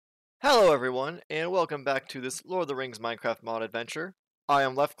Hello everyone, and welcome back to this Lord of the Rings Minecraft mod adventure. I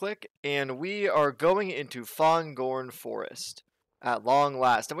am LeftClick, and we are going into Fangorn Forest at long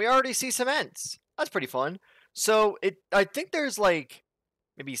last, and we already see some Ents. That's pretty fun. So, I think there's like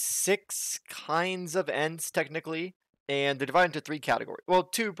maybe 6 kinds of Ents technically, and they're divided into 3 categories. Well,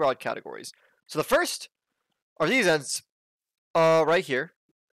 2 broad categories. So the first are these Ents right here,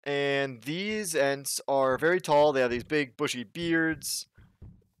 and these Ents are very tall. They have these big bushy beards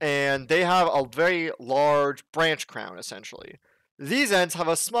and they have a very large branch crown, essentially. These Ents have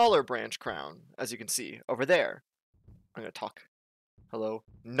a smaller branch crown, as you can see over there. I'm gonna talk. Hello,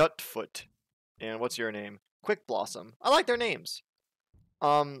 Nutfoot. And what's your name? Quick Blossom. I like their names.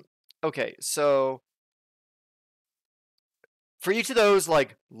 Okay, so for each of those,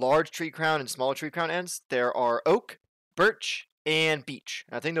 like, large tree crown and small tree crown Ents, there are oak, birch, and beech.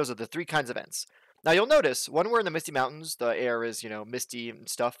 And I think those are the 3 kinds of Ents. Now, you'll notice, when we're in the Misty Mountains, the air is, misty and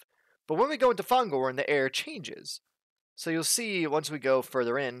stuff. But when we go into Fangorn, the air changes. So you'll see, once we go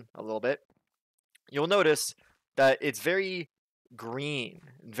further in a little bit, you'll notice that it's very green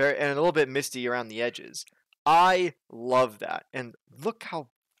and a little bit misty around the edges. I love that. And look how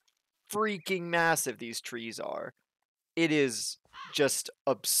freaking massive these trees are. It is just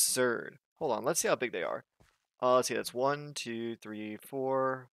absurd. Hold on, let's see how big they are. Let's see, that's 1, 2, 3,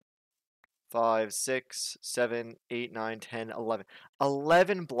 4, 5, 6, 7, 8, 9, 10, 11.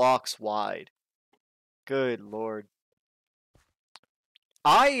 11 blocks wide. Good lord.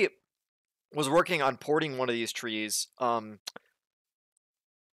 I was working on porting one of these trees,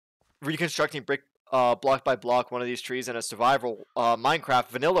 reconstructing brick block by block one of these trees in a survival Minecraft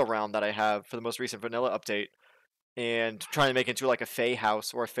vanilla round that I have for the most recent vanilla update, and trying to make it into like a fae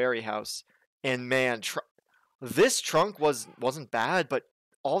house or a fairy house. And man, this trunk wasn't bad, but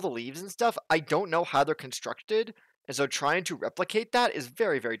all the leaves and stuff, I don't know how they're constructed, and so trying to replicate that is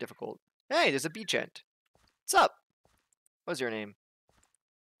very, very difficult. Hey, there's a beech ent. What's up? What's your name?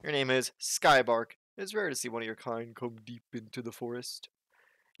 Your name is Skybark. It's rare to see one of your kind come deep into the forest.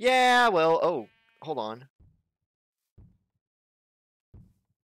 Yeah, well, oh, hold on.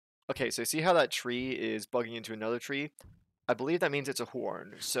 Okay, so see how that tree is bugging into another tree? I believe that means it's a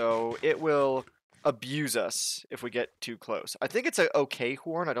horn, so it will abuse us if we get too close. I think it's an okay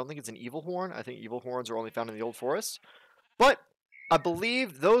horn. I don't think it's an evil horn. I think evil horns are only found in the old forest. But I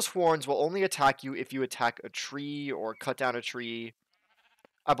believe those horns will only attack you if you attack a tree or cut down a tree.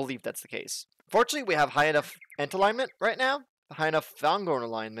 I believe that's the case. Fortunately, we have high enough Ent alignment right now, high enough Fangorn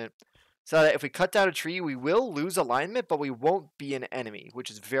alignment, so that if we cut down a tree, we will lose alignment, but we won't be an enemy, which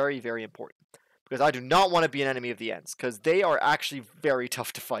is very, very important. Because I do not want to be an enemy of the Ents, because they are actually very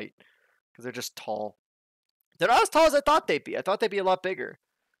tough to fight. Because they're just tall. They're not as tall as I thought they'd be. I thought they'd be a lot bigger.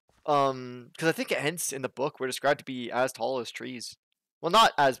 Because I think Ents in the book were described to be as tall as trees. Well,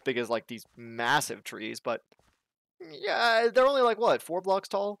 not as big as, like, these massive trees, but yeah, they're only, like, what, 4 blocks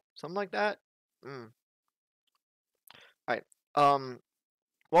tall? Something like that? Alright, while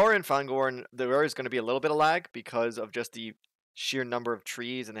we're in Fangorn, there is going to be a little bit of lag because of just the sheer number of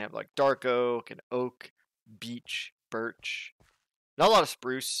trees, and they have, like, dark oak and oak, beech, birch. Not a lot of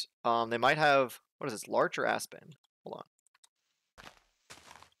spruce. They might have, what is this, larch or aspen? Hold on.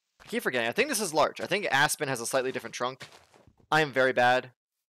 I keep forgetting. I think this is larch. I think aspen has a slightly different trunk. I am very bad.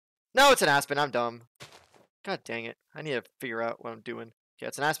 No, it's an aspen. I'm dumb. God dang it. I need to figure out what I'm doing. Okay,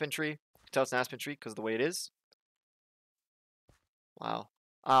 it's an aspen tree. You can tell it's an aspen tree because of the way it is. Wow.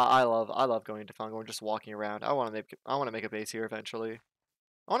 I love going to Fangorn, just walking around. I want to make a base here eventually.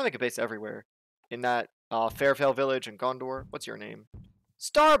 I want to make a base everywhere. In that Fairfell village in Gondor. What's your name?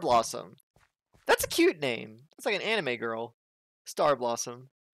 Star Blossom. That's a cute name. That's like an anime girl. Star Blossom.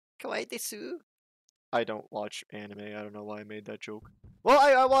 Kawaii desu. I don't watch anime. I don't know why I made that joke. Well,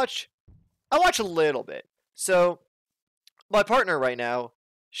 I watch a little bit. So, my partner right now,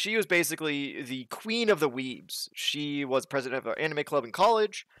 she was basically the queen of the weebs. She was president of our anime club in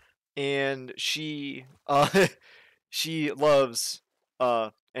college, and she she loves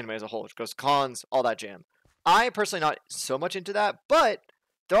anime as a whole. She goes to cons, all that jam. I personally not so much into that, but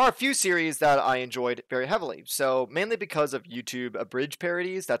there are a few series that I enjoyed very heavily. So mainly because of YouTube abridged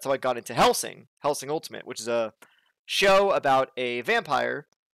parodies, that's how I got into Hellsing Ultimate, which is a show about a vampire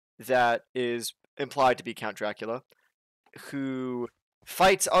that is implied to be Count Dracula, who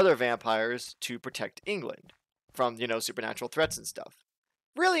fights other vampires to protect England from, supernatural threats and stuff.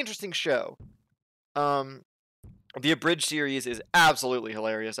 Really interesting show. The abridged series is absolutely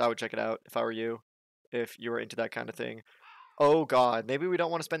hilarious. I would check it out if I were you, if you were into that kind of thing. Oh god, maybe we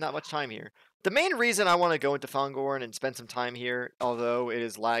don't want to spend that much time here. The main reason I want to go into Fangorn and spend some time here, although it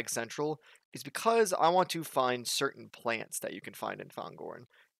is lag central, is because I want to find certain plants that you can find in Fangorn.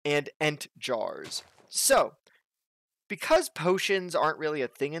 and ent jars. So, because potions aren't really a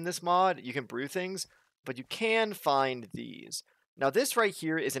thing in this mod, you can brew things, but you can find these. Now this right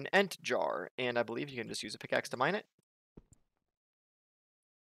here is an ent jar, and I believe you can just use a pickaxe to mine it.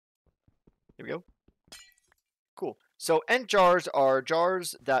 Here we go. Cool. So ent jars are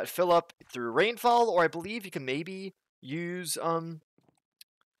jars that fill up through rainfall, or I believe you can maybe use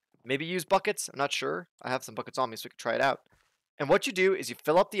buckets. I'm not sure. I have some buckets on me so we can try it out. And what you do is you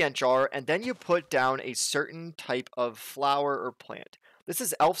fill up the ent jar, and then you put down a certain type of flower or plant. This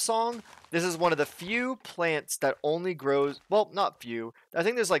is elf song. This is one of the few plants that only grows, well, not few. I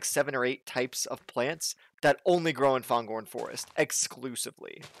think there's like 7 or 8 types of plants that only grow in Fangorn Forest,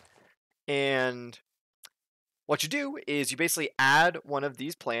 exclusively. And what you do is you basically add one of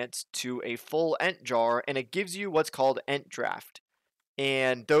these plants to a full ent jar, and it gives you what's called ent draft.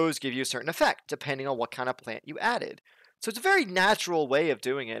 And those give you a certain effect, depending on what kind of plant you added. So it's a very natural way of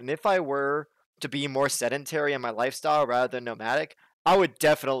doing it. And if I were to be more sedentary in my lifestyle rather than nomadic, I would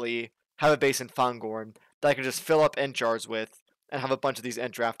definitely have a base in Fangorn that I could just fill up ent jars with and have a bunch of these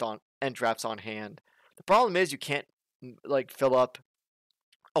ent drafts on hand. The problem is you can't like fill up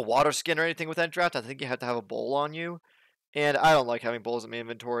a water skin or anything with ent draft. I think you have to have a bowl on you. And I don't like having bowls in my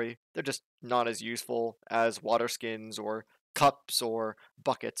inventory. They're just not as useful as water skins or cups or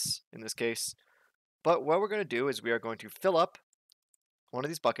buckets in this case. But what we're going to do is we are going to fill up one of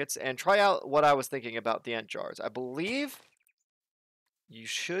these buckets and try out what I was thinking about the ent jars. I believe you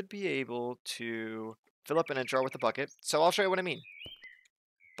should be able to fill up an ent jar with a bucket. So I'll show you what I mean.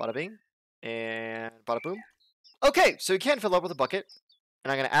 Bada bing and bada boom. Okay, so you can fill up with a bucket.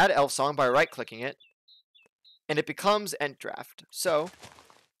 And I'm going to add elf song by right-clicking it. And it becomes ent draft. So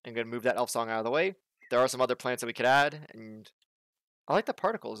I'm going to move that elf song out of the way. There are some other plants that we could add, and I like the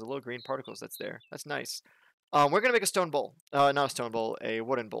particles, the little green particles that's there. That's nice. We're going to make a stone bowl. Not a stone bowl, a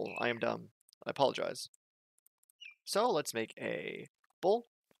wooden bowl. I am dumb. I apologize. So let's make a bowl.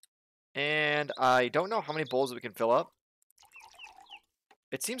 And I don't know how many bowls we can fill up.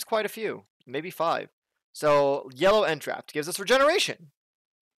 It seems quite a few. Maybe 5. So yellow ent draft gives us regeneration.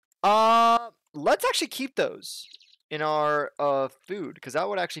 Let's actually keep those in our food, because that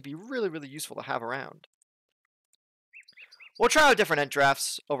would actually be really, really useful to have around. We'll try out different ent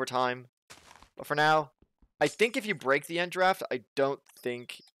drafts over time, but for now, I think if you break the ent draft, I don't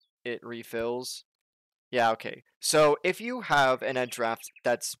think it refills. Yeah, okay. So if you have an ent draft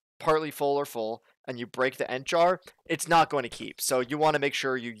that's partly full or full, and you break the ent jar, it's not going to keep. So you want to make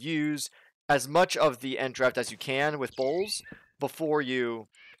sure you use as much of the ent draft as you can with bowls before you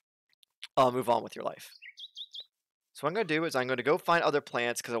move on with your life. So what I'm going to do is I'm going to go find other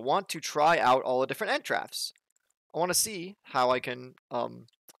plants because I want to try out all the different ent drafts. I want to see how I can,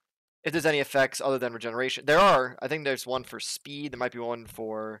 if there's any effects other than regeneration. There are. I think there's one for speed. There might be one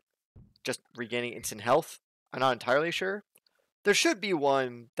for just regaining instant health. I'm not entirely sure. There should be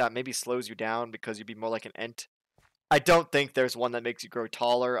one that maybe slows you down because you'd be more like an ent. I don't think there's one that makes you grow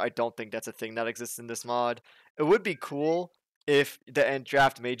taller. I don't think that's a thing that exists in this mod. It would be cool if the ent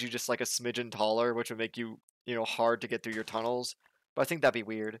draft made you just like a smidgen taller, which would make you, hard to get through your tunnels. But I think that'd be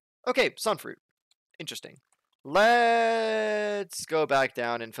weird. Okay, sunfruit. Interesting. Let's go back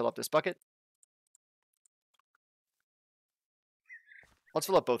down and fill up this bucket. Let's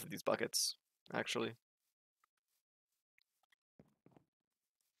fill up both of these buckets, actually.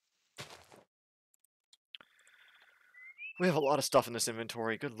 We have a lot of stuff in this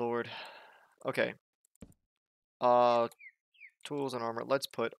inventory, good lord. Okay. Tools and armor. Let's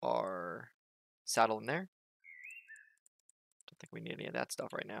put our saddle in there. Don't think we need any of that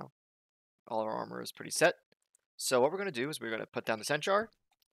stuff right now. All our armor is pretty set. So what we're going to do is we're going to put down the scent jar,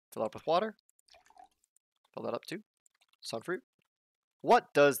 fill it up with water, fill that up too. Sunfruit.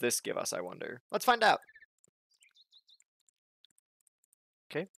 What does this give us, I wonder? Let's find out.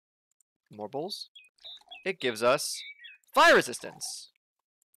 Okay. More bowls. It gives us fire resistance.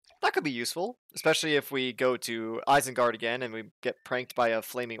 That could be useful, especially if we go to Isengard again and we get pranked by a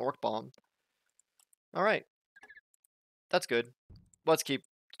flaming orc bomb. Alright. That's good. Let's keep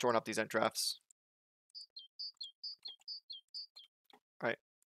storing up these ent drafts. Alright.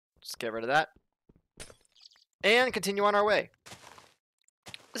 Just get rid of that. And continue on our way.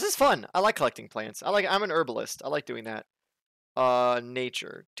 This is fun. I like collecting plants. I'm an herbalist. I like doing that.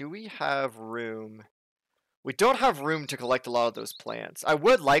 Nature. Do we have room? We don't have room to collect a lot of those plants. I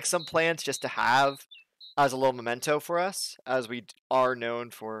would like some plants just to have as a little memento for us, as we are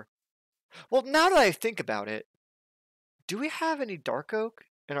known for... Well, now that I think about it, do we have any dark oak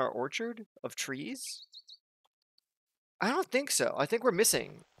in our orchard of trees? I don't think so. I think we're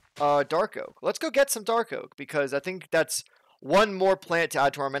missing dark oak. Let's go get some dark oak, because I think that's one more plant to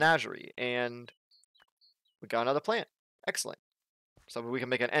add to our menagerie, and we got another plant. Excellent. So we can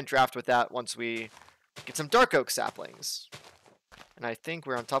make an end draft with that once we get some dark oak saplings. And I think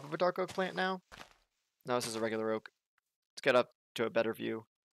we're on top of a dark oak plant now. No, this is a regular oak. Let's get up to a better view.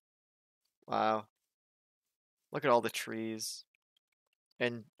 Wow. Look at all the trees.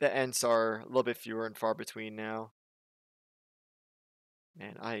 And the ents are a little bit fewer and far between now.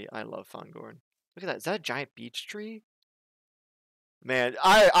 Man, I love Fangorn. Look at that. Is that a giant beech tree? Man,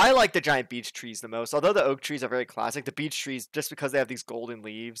 I like the giant beech trees the most. Although the oak trees are very classic, the beech trees, just because they have these golden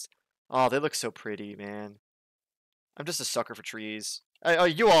leaves, oh, they look so pretty, man. I'm just a sucker for trees.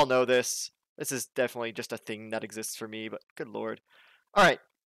 You all know this. This is definitely just a thing that exists for me, but good lord. All right.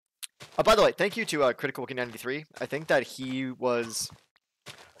 By the way, thank you to Critical Wiki 93. I think that he was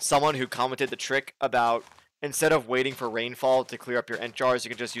someone who commented the trick about instead of waiting for rainfall to clear up your ent jars, you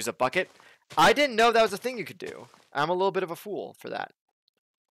can just use a bucket. I didn't know that was a thing you could do. I'm a little bit of a fool for that.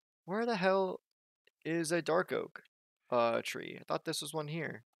 Where the hell is a dark oak tree? I thought this was one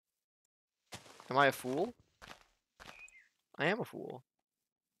here. Am I a fool? I am a fool.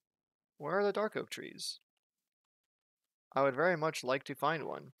 Where are the dark oak trees? I would very much like to find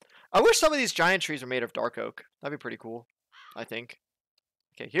one. I wish some of these giant trees were made of dark oak. That'd be pretty cool, I think.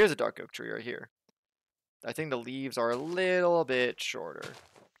 Okay, here's a dark oak tree right here. I think the leaves are a little bit shorter.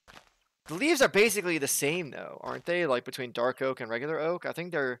 The leaves are basically the same though, aren't they? Like between dark oak and regular oak. I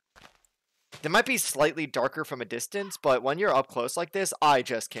think they might be slightly darker from a distance, but when you're up close like this, I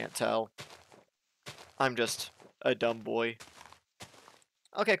just can't tell. I'm just a dumb boy.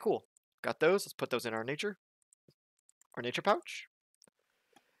 Okay, cool. Got those. Let's put those in our nature pouch.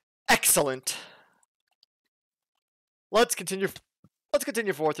 Excellent. Let's continue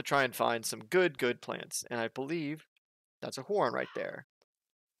forth to try and find some good plants. And I believe that's a horn right there.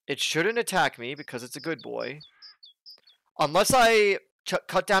 It shouldn't attack me because it's a good boy. Unless I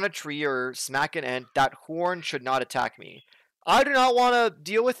cut down a tree or smack an ent, that horn should not attack me. I do not want to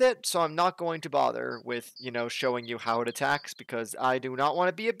deal with it, so I'm not going to bother with, showing you how it attacks because I do not want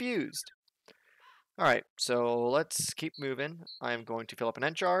to be abused. Alright, so let's keep moving. I'm going to fill up an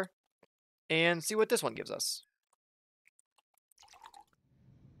ent jar and see what this one gives us.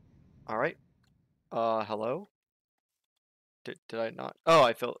 Alright. Hello? Did I not? Oh,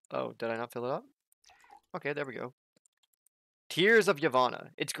 did I not fill it up? Okay, there we go. Tears of Yavanna.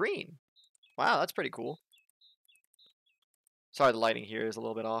 It's green. Wow, that's pretty cool. Sorry, the lighting here is a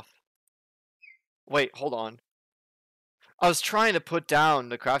little bit off. Wait, hold on. I was trying to put down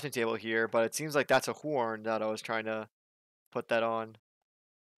the crafting table here, but it seems like that's a horn that I was trying to put that on.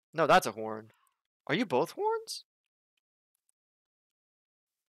 No, that's a horn. Are you both horns?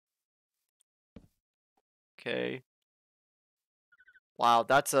 Okay. Wow,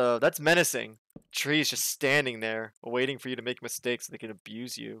 that's menacing. Trees just standing there, waiting for you to make mistakes so they can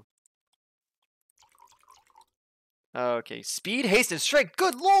abuse you. Okay, speed, haste, and strength.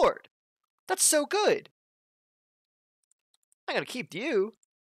 Good lord! That's so good! I'm gonna keep you.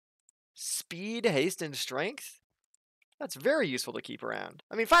 Speed, haste, and strength? That's very useful to keep around.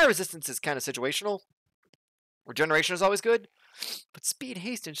 I mean, fire resistance is kind of situational. Regeneration is always good. But speed,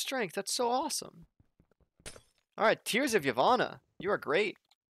 haste, and strength, that's so awesome. Alright, Tears of Yavanna. You are great.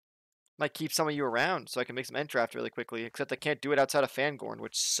 Might keep some of you around so I can make some ent draft really quickly. Except I can't do it outside of Fangorn,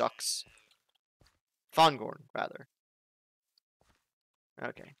 which sucks. Fangorn, rather.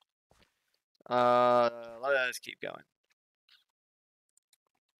 Okay. Let's keep going.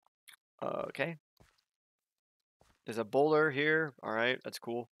 Okay. There's a boulder here. Alright, that's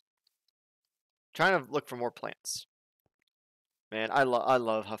cool. Trying to look for more plants. Man, I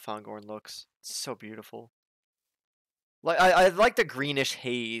love how Fangorn looks. It's so beautiful. Like I like the greenish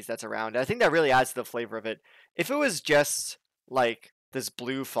haze that's around it. I think that really adds to the flavor of it. If it was just like this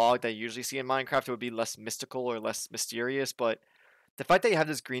blue fog that you usually see in Minecraft, it would be less mystical or less mysterious, but the fact that you have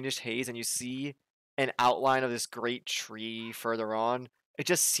this greenish haze and you see an outline of this great tree further on, it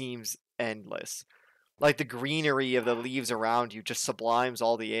just seems endless. Like the greenery of the leaves around you just sublimes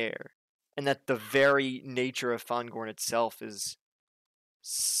all the air. And that the very nature of Fangorn itself is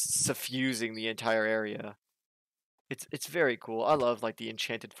suffusing the entire area. It's very cool. I love like the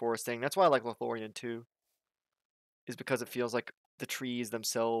enchanted forest thing. That's why I like Lothlorien too. Is because it feels like the trees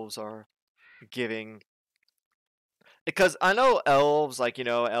themselves are giving. Because I know elves, like,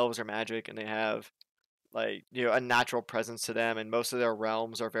 elves are magic and they have like, a natural presence to them, and most of their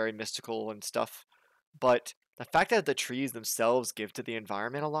realms are very mystical and stuff. But the fact that the trees themselves give to the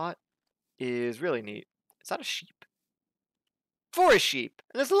environment a lot is really neat. Is that a sheep? Forest sheep!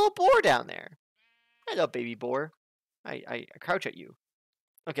 And there's a little boar down there. Hello, baby boar. I crouch at you.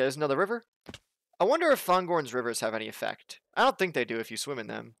 Okay, there's another river. I wonder if Fangorn's rivers have any effect. I don't think they do if you swim in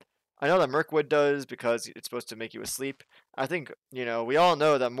them. I know that Mirkwood does because it's supposed to make you asleep. I think, you know, we all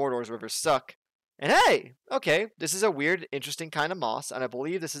know that Mordor's rivers suck. And hey, okay, this is a weird, interesting kind of moss, and I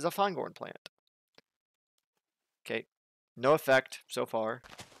believe this is a Fangorn plant. Okay, no effect so far.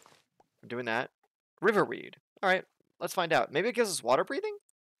 I'm doing that. Riverweed. Alright, let's find out. Maybe it gives us water breathing?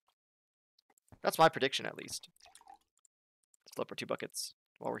 That's my prediction, at least. Let's flip our 2 buckets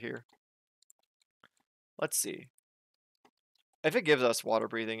while we're here. Let's see. If it gives us water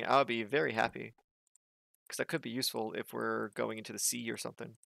breathing, I would be very happy. Because that could be useful if we're going into the sea or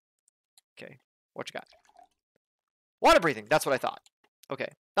something. Okay, what you got? Water breathing, that's what I thought. Okay,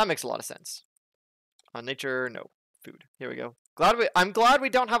 that makes a lot of sense. On nature, no. Food. Here we go. I'm glad we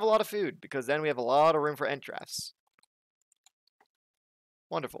don't have a lot of food, because then we have a lot of room for end drafts.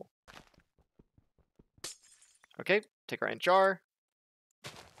 Wonderful. Okay, take our end jar.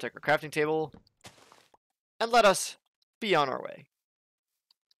 Take our crafting table. And let us be on our way.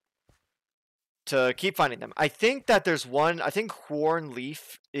 To keep finding them. I think that there's one, I think Horn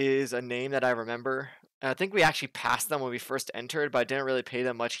Leaf is a name that I remember. And I think we actually passed them when we first entered, but I didn't really pay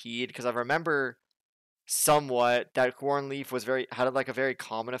them much heed, because I remember somewhat that Horn Leaf was had like a very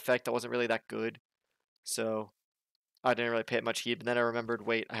common effect that wasn't really that good. So I didn't really pay it much heed, but then I remembered,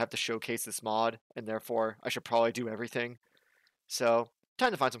 wait, I have to showcase this mod, and therefore I should probably do everything. So,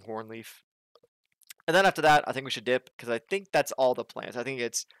 time to find some Horn Leaf. And then after that, I think we should dip, because I think that's all the plants. I think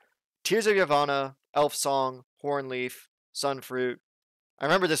it's Tears of Yavanna, Elf Song, Horn Leaf, Sunfruit. I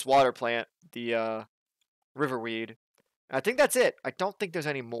remember this water plant, the Riverweed. I think that's it. I don't think there's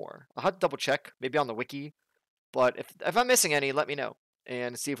any more. I'll have to double check, maybe on the wiki. But if I'm missing any, let me know.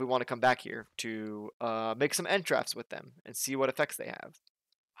 And see if we want to come back here to make some end drafts with them and see what effects they have.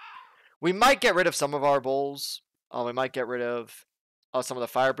 We might get rid of some of our bowls. We might get rid of some of the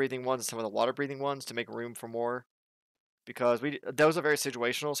fire-breathing ones and some of the water-breathing ones to make room for more. Because those are very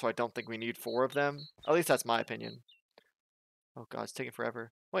situational, so I don't think we need 4 of them. At least that's my opinion. Oh god, it's taking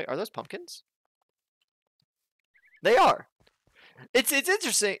forever. Wait, are those pumpkins? They are. It's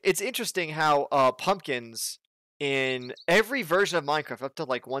interesting. It's interesting how pumpkins in every version of Minecraft up to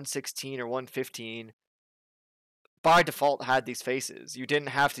like 1.16 or 1.15 by default had these faces. You didn't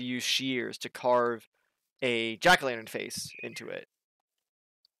have to use shears to carve a jack-o'-lantern face into it,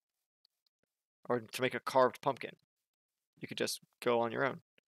 or to make a carved pumpkin. You could just go on your own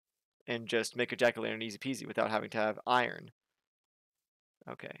and just make a jack-o'-lantern easy peasy without having to have iron.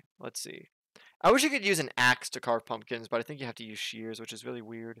 Okay, let's see. I wish you could use an axe to carve pumpkins, but I think you have to use shears, which is really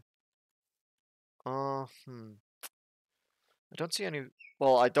weird. I don't see any...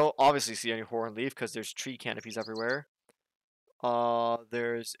 Well, I don't obviously see any horn leaf because there's tree canopies everywhere.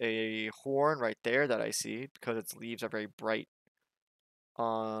 There's a horn right there that I see because its leaves are very bright.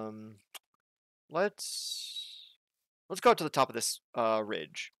 Let's go up to the top of this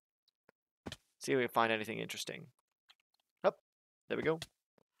ridge. See if we can find anything interesting. Oh, there we go.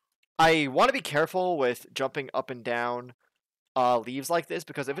 I want to be careful with jumping up and down leaves like this,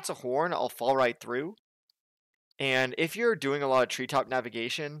 because if it's a horn, I'll fall right through. And if you're doing a lot of treetop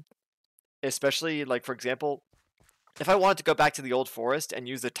navigation, especially, like, for example, if I wanted to go back to the old forest and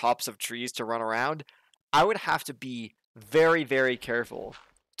use the tops of trees to run around, I would have to be very, very careful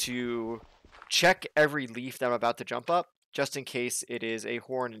to check every leaf that I'm about to jump up, just in case it is a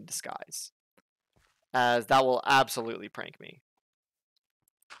horn in disguise, as that will absolutely prank me.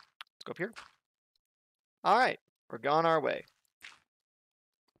 Let's go up here. Alright, we're going our way.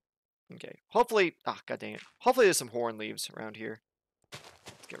 Okay, hopefully... Ah, god dang it. Hopefully there's some horn leaves around here.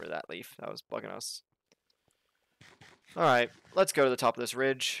 Let's get rid of that leaf. That was bugging us. Alright, let's go to the top of this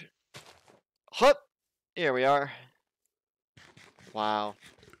ridge. Hup! Here we are. Wow.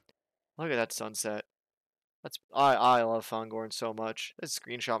 Look at that sunset. I love Fangorn so much. This is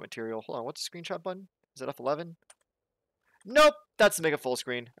screenshot material. Hold on, what's the screenshot button? Is it F11? Nope! That's to make a full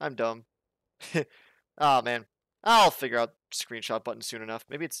screen. I'm dumb. Oh man. I'll figure out screenshot button soon enough.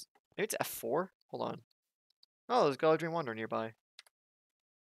 Maybe it's F4? Hold on. Oh, there's Galadriel Wanderer nearby.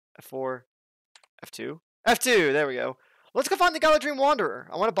 F4. F2? F2! There we go. Let's go find the Galadriel Wanderer.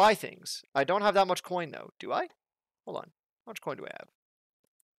 I want to buy things. I don't have that much coin though. Do I? Hold on. How much coin do I have?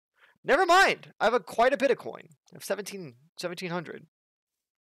 Never mind. I have quite a bit of coin. I have 1700.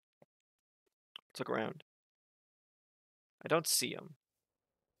 Let's look around. I don't see him.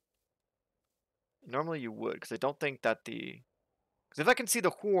 Normally you would, because I don't think that because if I can see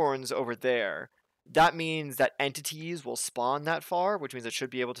the horns over there, that means that entities will spawn that far, which means I should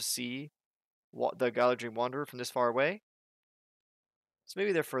be able to see the Galadriel Wanderer from this far away. So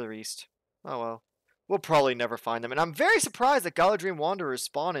maybe they're further east. Oh well. We'll probably never find them. And I'm very surprised that Galadriel Wanderers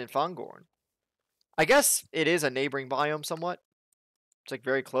spawn in Fangorn. I guess it is a neighboring biome somewhat. It's like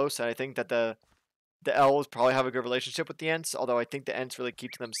very close, and I think that the elves probably have a good relationship with the Ents, although I think the Ents really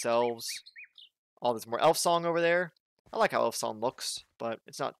keep to themselves. Oh, there's more elf song over there. I like how elf song looks, but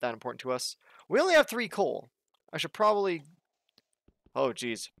it's not that important to us. We only have 3 coal. I should probably... Oh,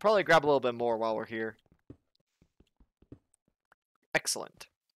 geez. Probably grab a little bit more while we're here. Excellent.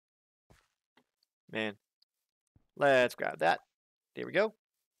 Man. Let's grab that. There we go.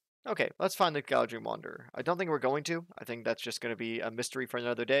 Okay, let's find the Galadrim Wanderer. I don't think we're going to. I think that's just going to be a mystery for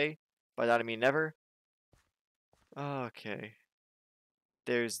another day. By that I mean never. Okay.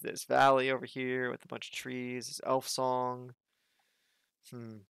 There's this valley over here with a bunch of trees. This elf song.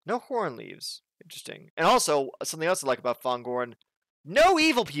 No horn leaves. Interesting. And also, something else I like about Fangorn. No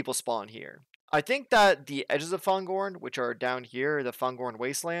evil people spawn here. I think that the edges of Fangorn, which are down here, the Fangorn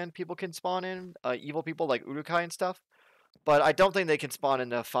Wasteland, people can spawn in. Evil people like Urukai and stuff. But I don't think they can spawn in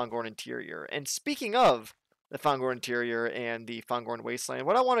the Fangorn Interior. And speaking of the Fangorn Interior and the Fangorn Wasteland,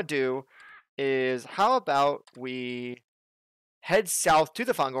 what I want to do is how about we head south to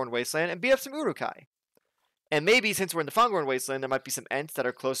the Fangorn Wasteland and beat up some Urukai. And maybe since we're in the Fangorn Wasteland, there might be some Ents that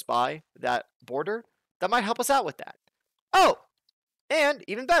are close by that border that might help us out with that. Oh! And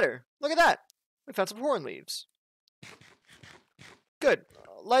even better, look at that. We found some horn leaves. Good.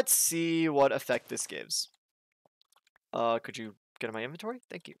 Let's see what effect this gives. Could you get in my inventory?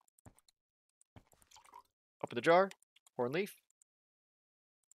 Thank you. Open the jar. Horn leaf.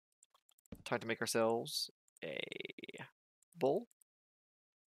 Time to make ourselves a bowl.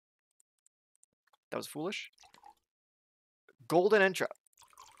 That was foolish. Golden entrap.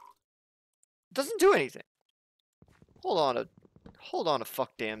 Doesn't do anything. Hold on a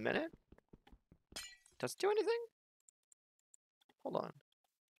fuck damn minute. Does it do anything? Hold on.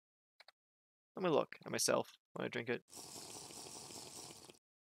 Let me look at myself when I drink it.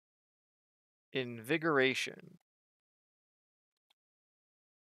 Invigoration.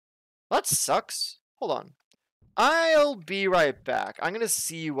 That sucks. Hold on. I'll be right back. I'm going to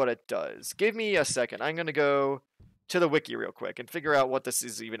see what it does. Give me a second. I'm going to go to the wiki real quick and figure out what this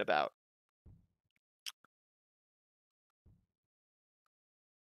is even about.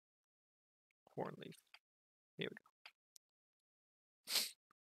 Horn leaf. Here we go.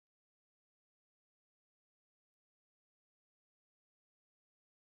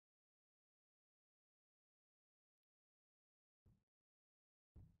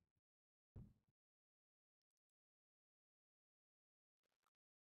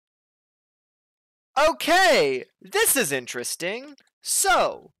 Okay, this is interesting.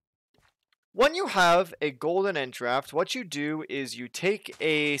 So, when you have a golden endraft, what you do is you take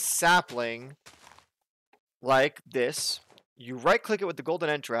a sapling like this. You right-click it with the golden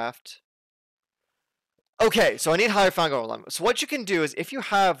endraft. Okay, so I need higher Fangorn alignment. So what you can do is if you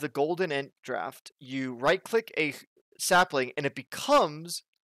have the golden endraft, you right-click a sapling and it becomes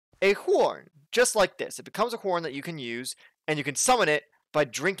a horn, just like this. It becomes a horn that you can use, and you can summon it by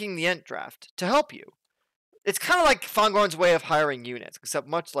drinking the endraft to help you. It's kind of like Fangorn's way of hiring units, except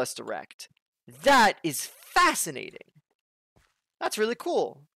much less direct. That is fascinating. That's really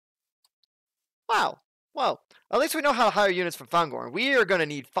cool. Wow. Well, at least we know how to hire units from Fangorn. We are going to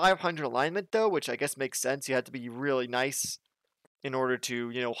need 500 alignment, though, which I guess makes sense. You have to be really nice in order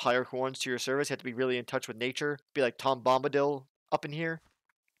to, hire horns to your service. You have to be really in touch with nature. Be like Tom Bombadil up in here.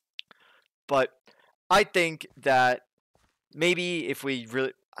 But I think that maybe if we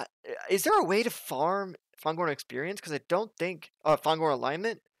really... is there a way to farm Fangorn experience? Because I don't think... Fangorn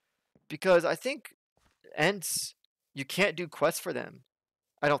alignment? Because I think Ents, you can't do quests for them.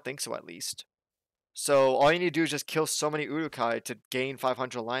 I don't think so, at least. So all you need to do is just kill so many Urukai to gain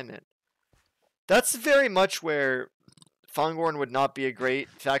 500 alignment. That's very much where Fangorn would not be a great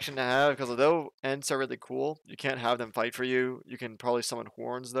faction to have, because although Ents are really cool, you can't have them fight for you. You can probably summon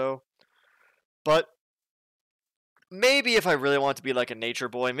horns, though. But maybe if I really want to be like a nature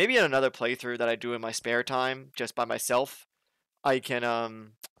boy, maybe in another playthrough that I do in my spare time, just by myself, I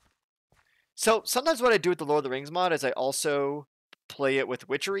can, So sometimes what I do with the Lord of the Rings mod is I also play it with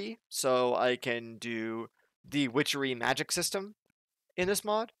witchery, so I can do the witchery magic system in this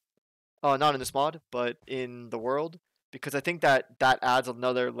mod. Not in this mod, but in the world, because I think that adds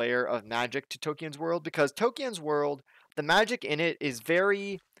another layer of magic to Tolkien's world, because Tolkien's world, the magic in it is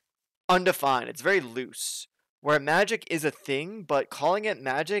very undefined. It's very loose, where magic is a thing, but calling it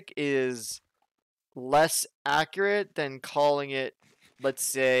magic is less accurate than calling it, let's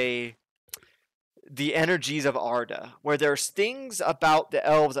say, the energies of Arda, where there's things about the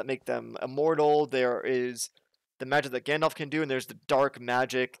elves that make them immortal. There is the magic that Gandalf can do, and there's the dark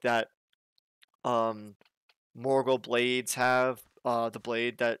magic that Morgul blades have. the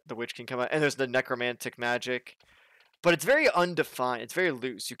blade that the witch can come out, and there's the necromantic magic. But it's very undefined. It's very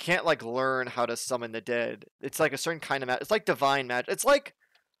loose. You can't like learn how to summon the dead. It's like a certain kind of magic. It's like divine magic. It's like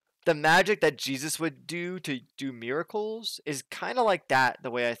the magic that Jesus would do to do miracles is kind of like that, the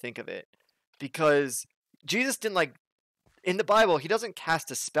way I think of it. Because Jesus didn't like in the Bible, he doesn't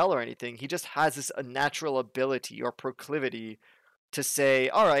cast a spell or anything. He just has this a natural ability or proclivity to say,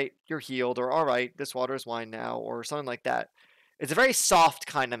 "All right, you're healed," or "All right, this water is wine now," or something like that. It's a very soft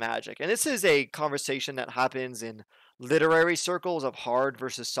kind of magic. And this is a conversation that happens in literary circles of hard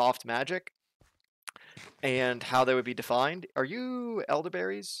versus soft magic and how they would be defined. Are you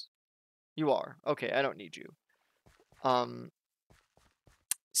elderberries? You are. Okay, I don't need you.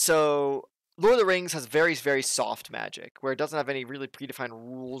 So Lord of the Rings has very, very soft magic, where it doesn't have any really predefined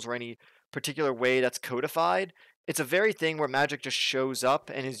rules or any particular way that's codified. It's a very thing where magic just shows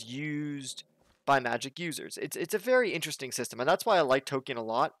up and is used by magic users. It's a very interesting system, and that's why I like Tolkien a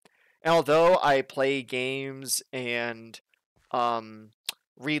lot. And although I play games and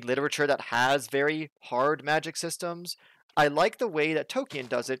read literature that has very hard magic systems, I like the way that Tolkien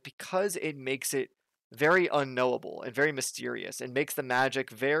does it because it makes it very unknowable and very mysterious and makes the magic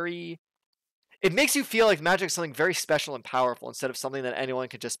very... It makes you feel like magic is something very special and powerful instead of something that anyone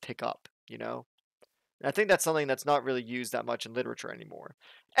could just pick up, you know? And I think that's something that's not really used that much in literature anymore.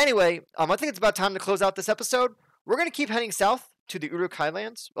 Anyway, I think it's about time to close out this episode. We're going to keep heading south to the Uruk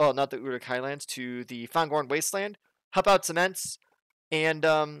Highlands. Well, not the Uruk Highlands, to the Fangorn Wasteland. Help out some Ents. And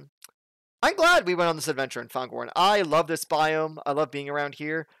I'm glad we went on this adventure in Fangorn. I love this biome. I love being around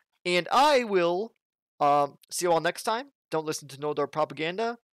here. And I will see you all next time. Don't listen to Noldor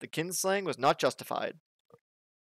propaganda. The kinslaying was not justified.